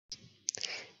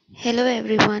Hello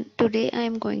everyone, today I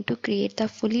am going to create the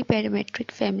fully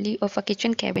parametric family of a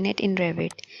kitchen cabinet in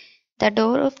Revit. The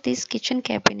door of this kitchen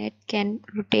cabinet can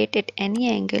rotate at any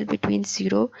angle between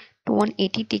 0 to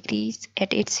 180 degrees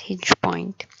at its hinge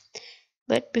point.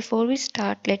 But before we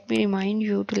start, let me remind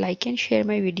you to like and share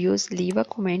my videos, leave a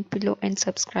comment below and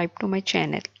subscribe to my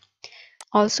channel.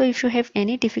 Also, if you have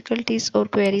any difficulties or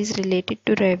queries related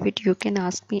to Revit, you can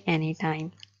ask me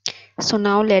anytime. So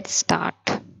now let's start.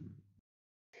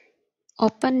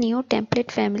 Open new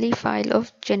template family file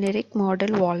of generic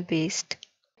model wall based.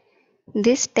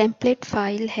 This template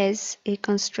file has a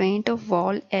constraint of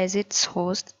wall as its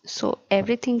host, so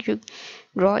everything you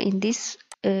draw in this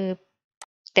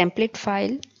template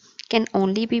file can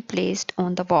only be placed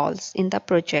on the walls in the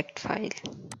project file.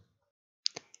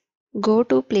 Go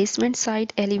to placement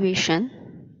site elevation,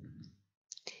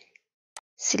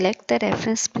 select the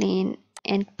reference plane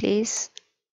and place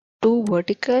two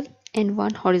vertical and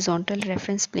one horizontal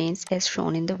reference planes as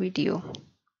shown in the video.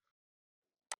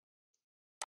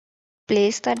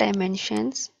 Place the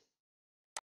dimensions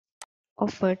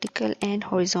of vertical and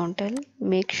horizontal.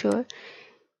 Make sure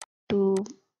to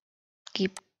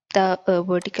keep the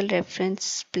vertical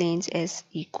reference planes as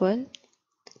equal.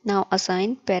 Now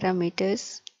assign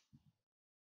parameters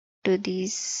to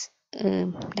these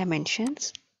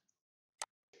dimensions.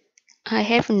 I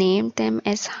have named them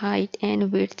as height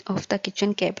and width of the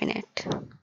kitchen cabinet.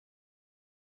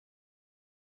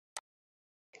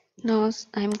 Now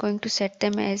I'm going to set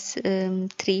them as 3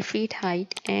 feet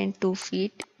height and 2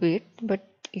 feet width, but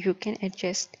you can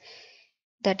adjust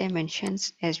the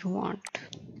dimensions as you want.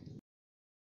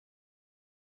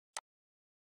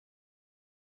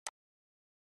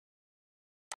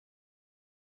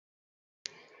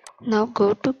 Now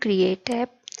go to Create tab,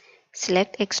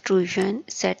 select Extrusion,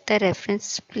 set the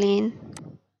reference plane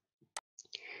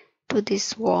to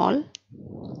this wall,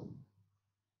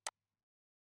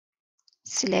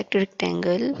 select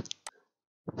Rectangle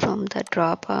from the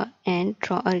drawbar and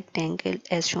draw a rectangle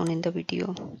as shown in the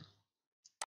video.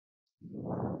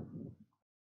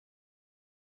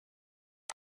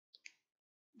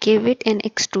 Give it an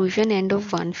extrusion end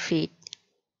of 1 feet.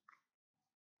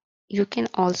 You can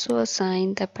also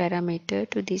assign the parameter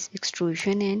to this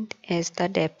extrusion end as the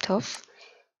depth of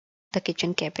the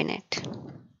kitchen cabinet.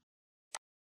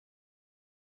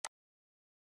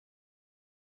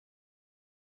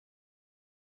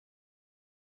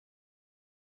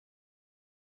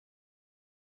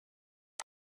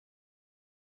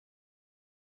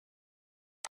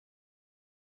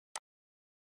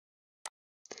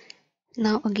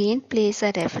 Now again place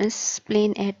a reference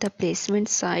plane at the placement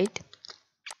side.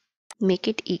 Make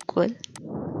it equal.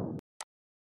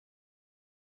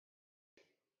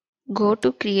 Go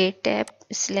to Create tab,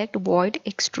 select Void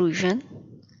Extrusion.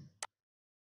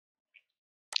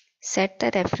 Set the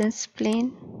reference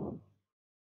plane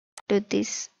to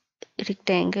this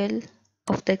rectangle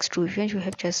of the extrusion you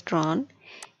have just drawn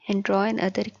and draw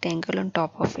another rectangle on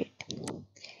top of it.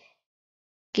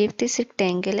 Give this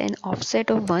rectangle an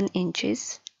offset of 1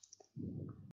 inches.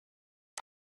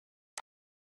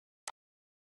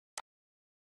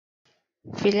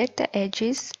 Fillet the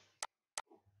edges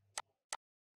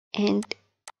and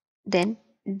then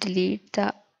delete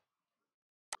the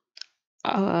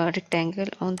rectangle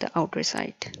on the outer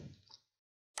side.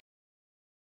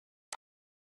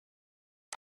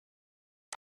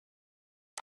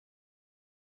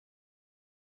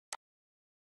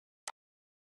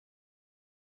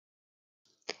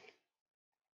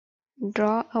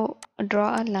 Draw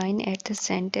a line at the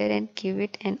center and give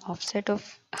it an offset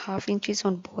of ½ inches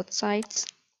on both sides,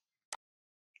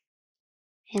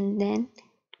 and then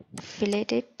fillet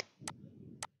it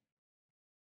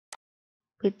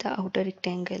with the outer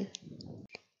rectangle.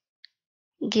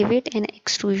 Give it an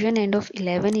extrusion end of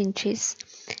 11 inches.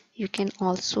 You can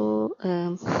also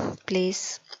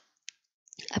place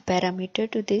a parameter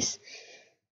to this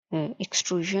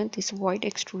extrusion, this void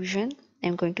extrusion.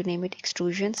 I'm going to name it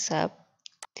extrusion sub.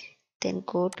 Then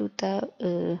go to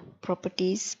the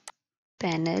properties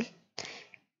panel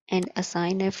and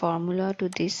assign a formula to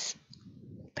this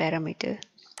parameter.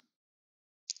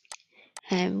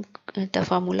 And the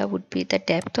formula would be the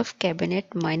depth of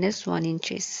cabinet minus 1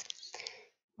 inches.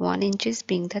 1 inches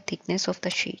being the thickness of the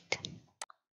sheet.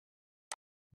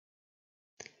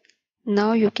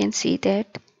 Now you can see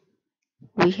that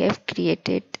we have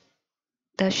created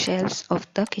the shelves of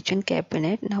the kitchen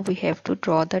cabinet. Now we have to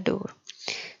draw the door.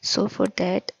 So for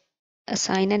that,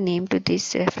 assign a name to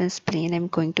this reference plane. I'm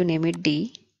going to name it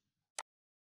D.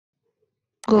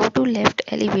 Go to left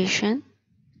elevation,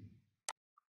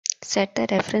 set the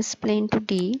reference plane to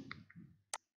D.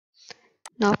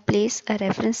 Now place a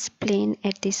reference plane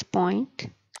at this point,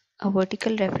 a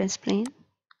vertical reference plane.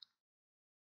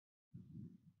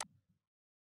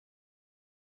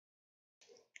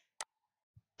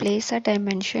 Place a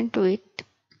dimension to it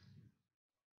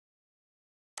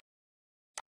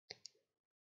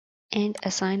and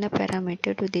assign a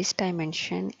parameter to this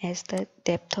dimension as the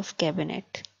depth of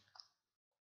cabinet.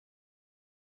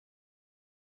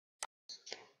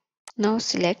 Now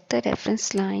select the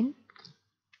reference line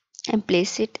and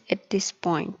place it at this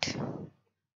point.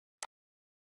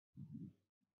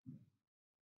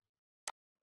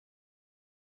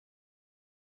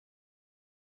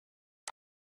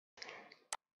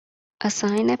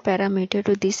 Assign a parameter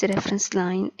to this reference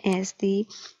line as the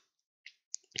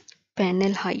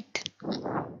panel height.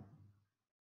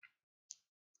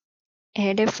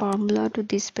 Add a formula to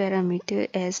this parameter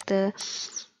as the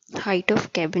height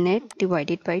of cabinet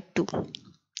divided by 2,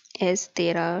 as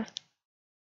there are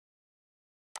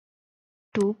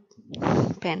 2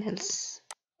 panels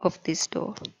of this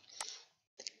door.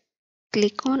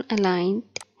 Click on Align,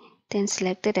 then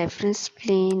select the reference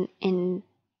plane and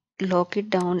lock it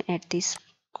down at this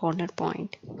corner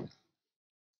point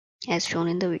as shown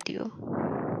in the video.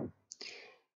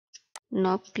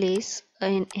 Now place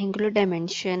an angular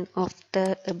dimension of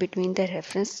the between the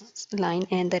reference line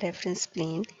and the reference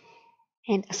plane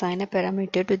and assign a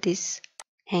parameter to this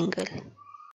angle.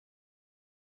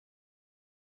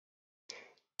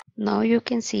 Now you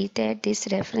can see that this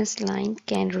reference line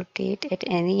can rotate at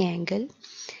any angle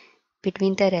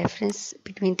between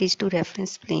these two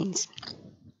reference planes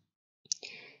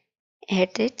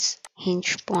at its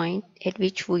hinge point at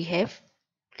which we have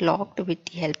locked with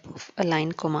the help of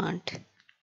Align command.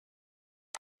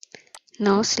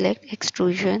 Now select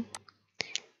extrusion,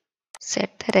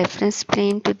 set the reference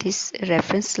plane to this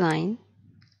reference line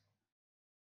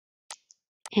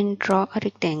and draw a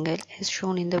rectangle as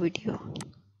shown in the video.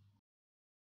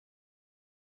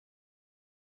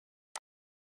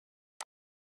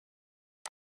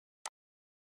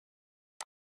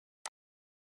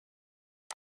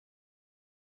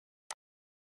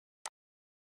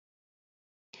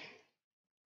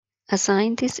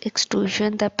 Assign this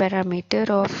extrusion the parameter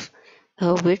of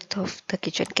width of the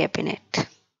kitchen cabinet.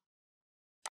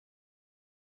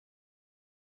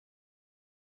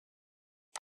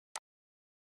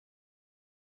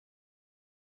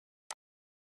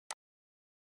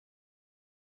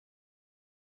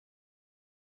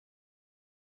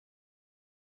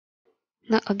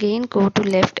 Now again go to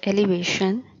left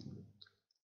elevation,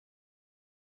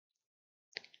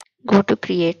 go to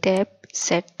create tab,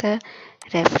 set the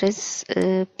reference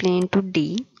plane to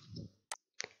D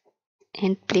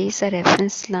and place a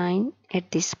reference line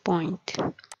at this point.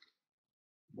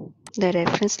 The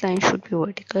reference line should be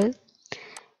vertical.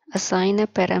 Assign a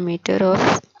parameter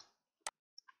of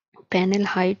panel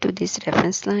height to this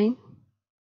reference line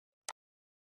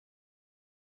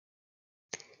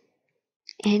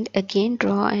and again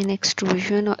draw an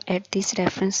extrusion at this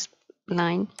reference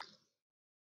line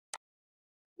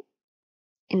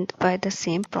by the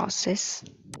same process.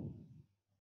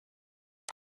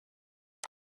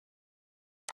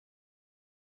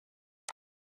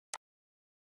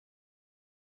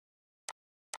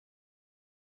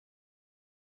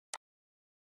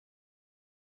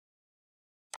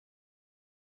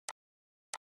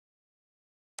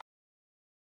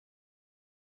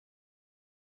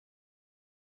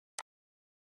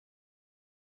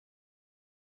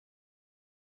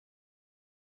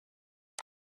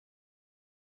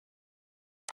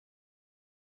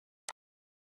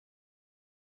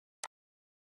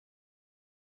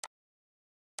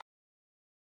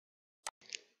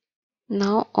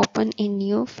 Now open a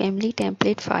new family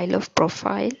template file of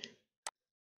profile.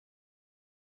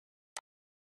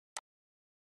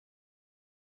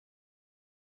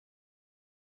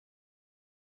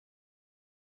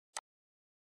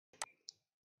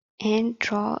 And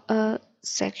draw a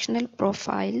sectional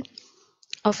profile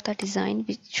of the design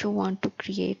which you want to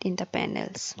create in the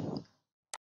panels.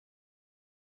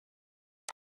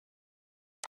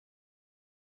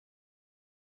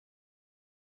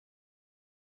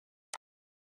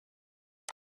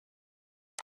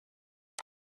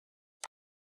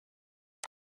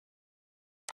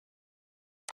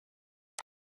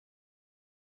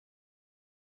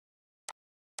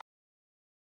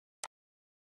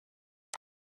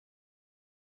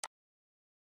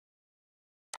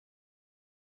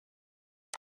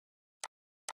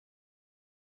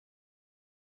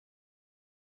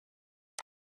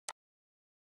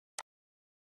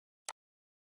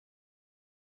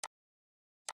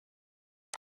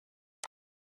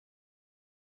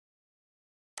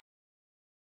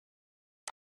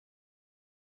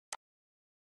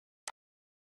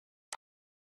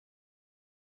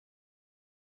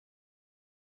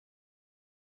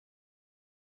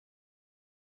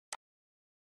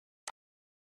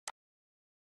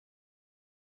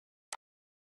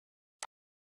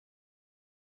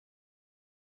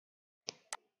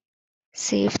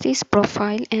 Save this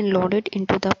profile and load it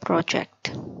into the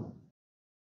project.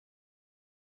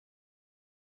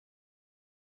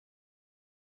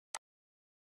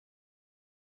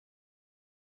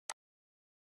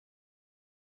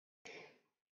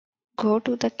 Go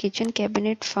to the kitchen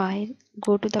cabinet file,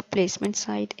 go to the placement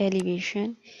site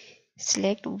elevation,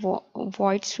 select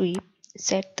void sweep,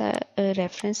 set the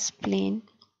reference plane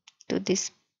to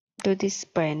this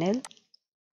panel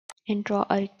and draw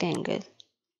a rectangle.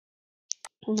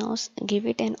 Now give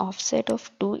it an offset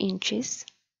of 2 inches.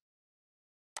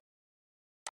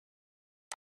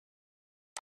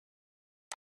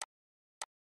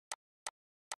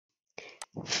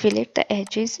 Fillet the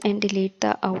edges and delete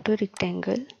the outer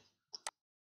rectangle.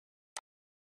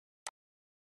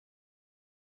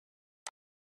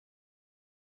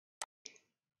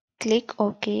 Click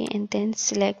OK and then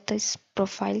select this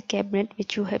profile cabinet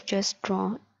which you have just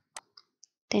drawn.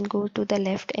 Then go to the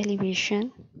left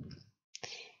elevation.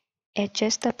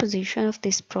 Adjust the position of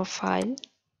this profile.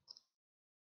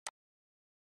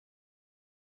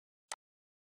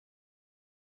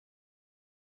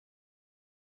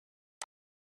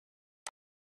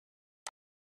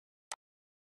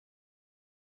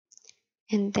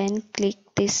 And then click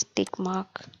this tick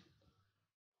mark.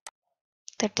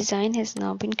 The design has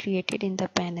now been created in the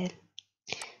panel.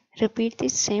 Repeat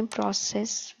this same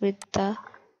process with the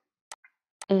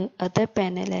other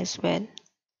panel as well.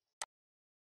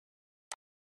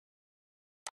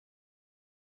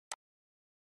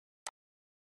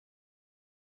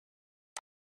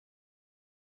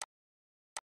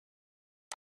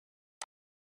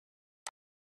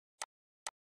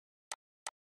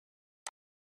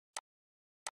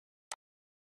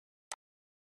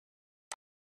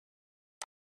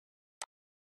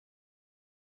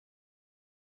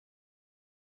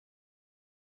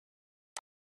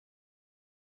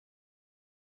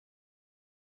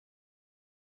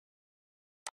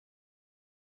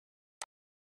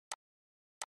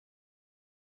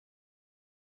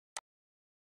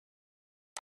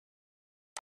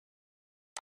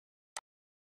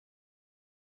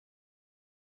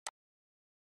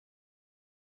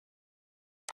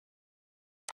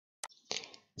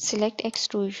 Select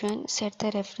extrusion, set the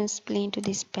reference plane to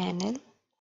this panel.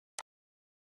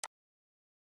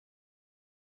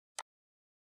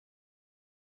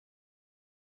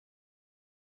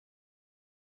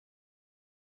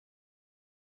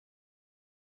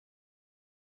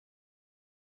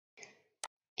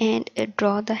 And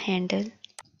draw the handle.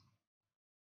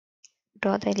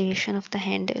 Draw the elevation of the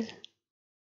handle.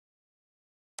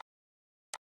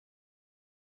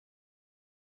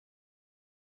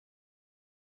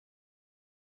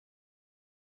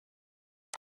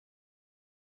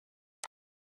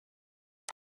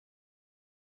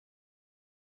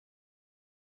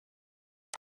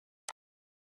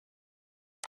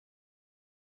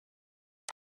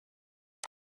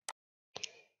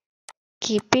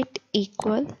 Keep it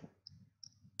equal.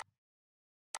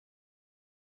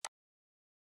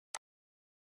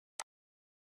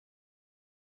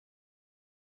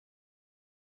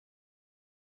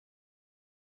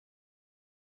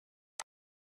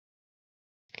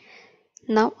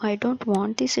 Now I don't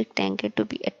want this rectangle to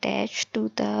be attached to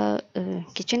the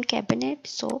kitchen cabinet,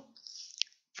 so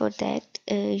for that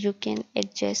you can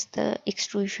adjust the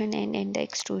extrusion and the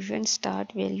extrusion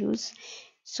start values,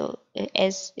 so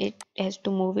as it has to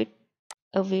move it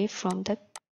away from the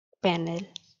panel.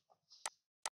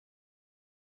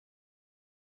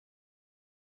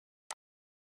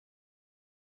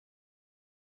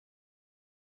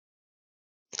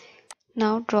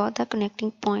 Now draw the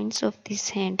connecting points of this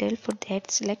handle. For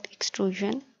that, select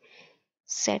extrusion,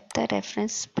 set the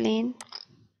reference plane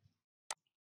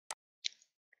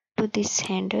to this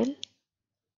handle,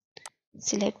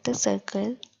 select the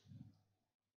circle,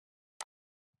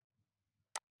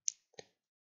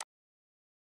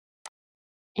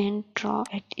 and draw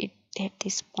at it at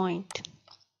this point.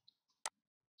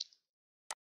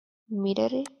 Mirror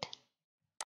it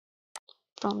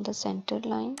from the center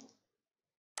line.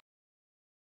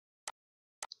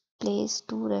 Place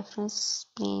 2 reference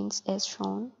planes as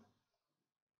shown.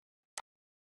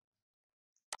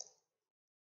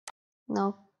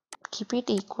 Now keep it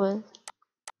equal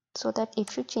so that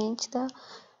if you change uh,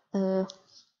 the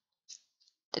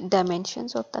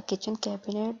dimensions of the kitchen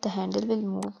cabinet, the handle will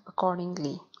move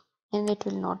accordingly and it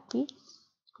will not be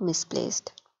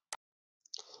misplaced.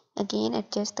 Again,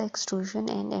 adjust the extrusion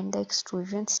and the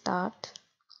extrusion start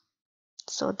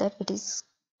so that it is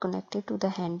connected to the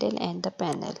handle and the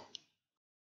panel.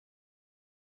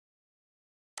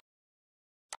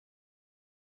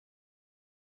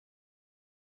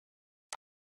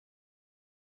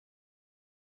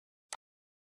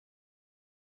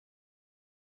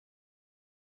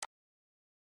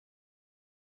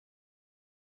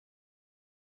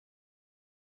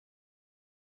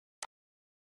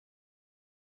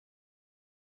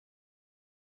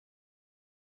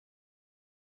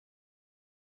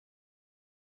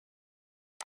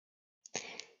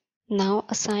 Now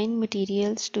assign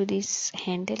materials to this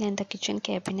handle and the kitchen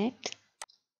cabinet.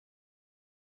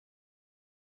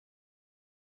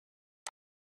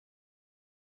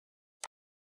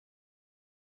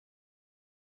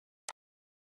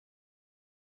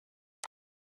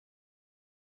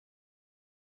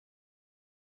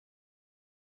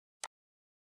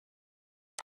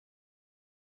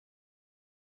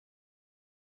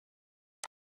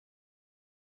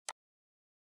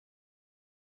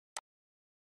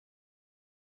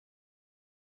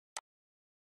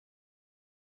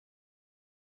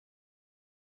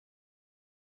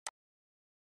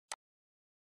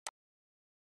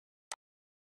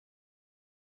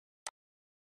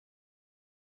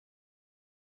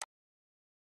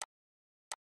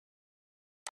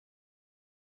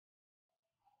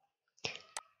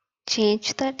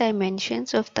 Change the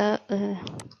dimensions of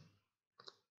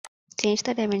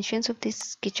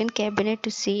this kitchen cabinet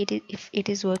to see if it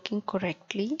is working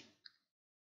correctly.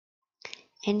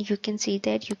 And you can see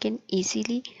that you can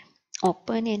easily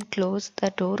open and close the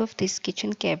door of this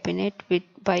kitchen cabinet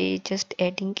by just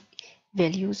adding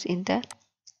values in the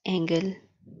angle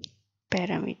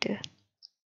parameter.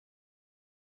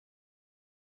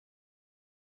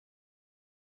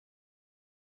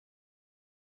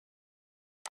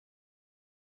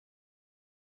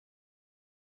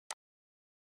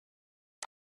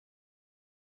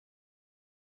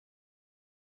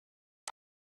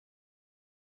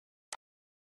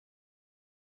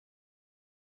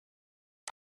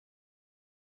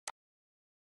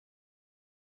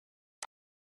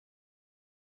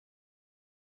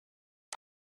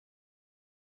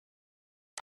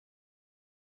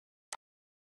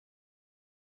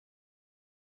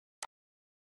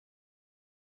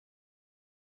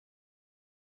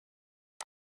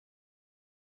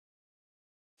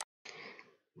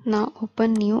 Now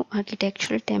open new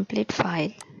architectural template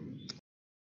file.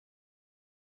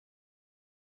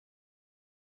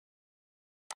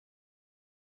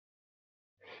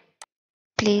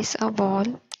 Place a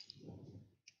wall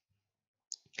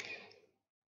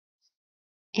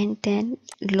and then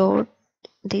load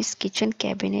this kitchen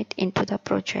cabinet into the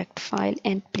project file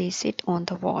and place it on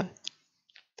the wall.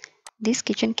 This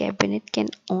kitchen cabinet can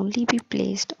only be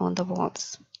placed on the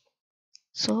walls.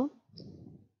 So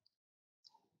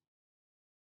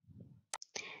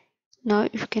now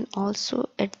you can also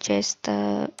adjust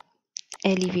the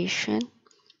elevation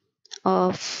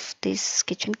of this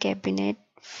kitchen cabinet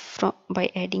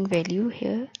by adding value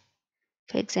here.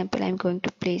 For example, I'm going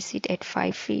to place it at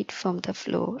 5 feet from the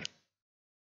floor.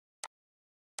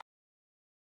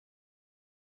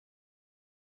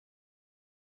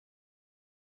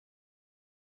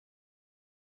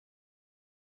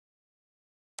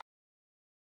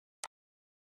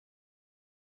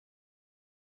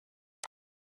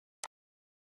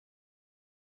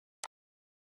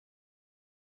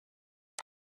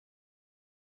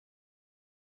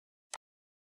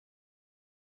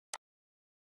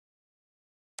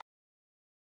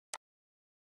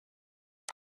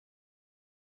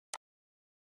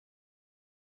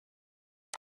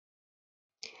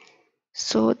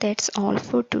 So that's all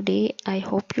for today. I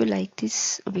hope you like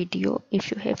this video. If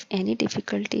you have any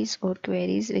difficulties or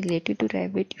queries related to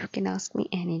Revit, you can ask me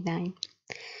anytime.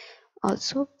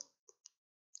 Also,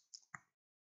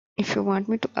 if you want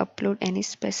me to upload any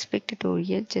specific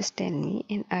tutorial, just tell me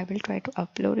and I will try to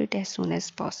upload it as soon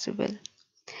as possible.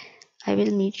 I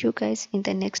will meet you guys in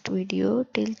the next video.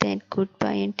 Till then,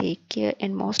 goodbye and take care.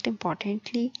 And most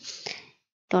importantly,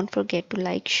 don't forget to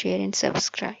like, share and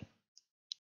subscribe.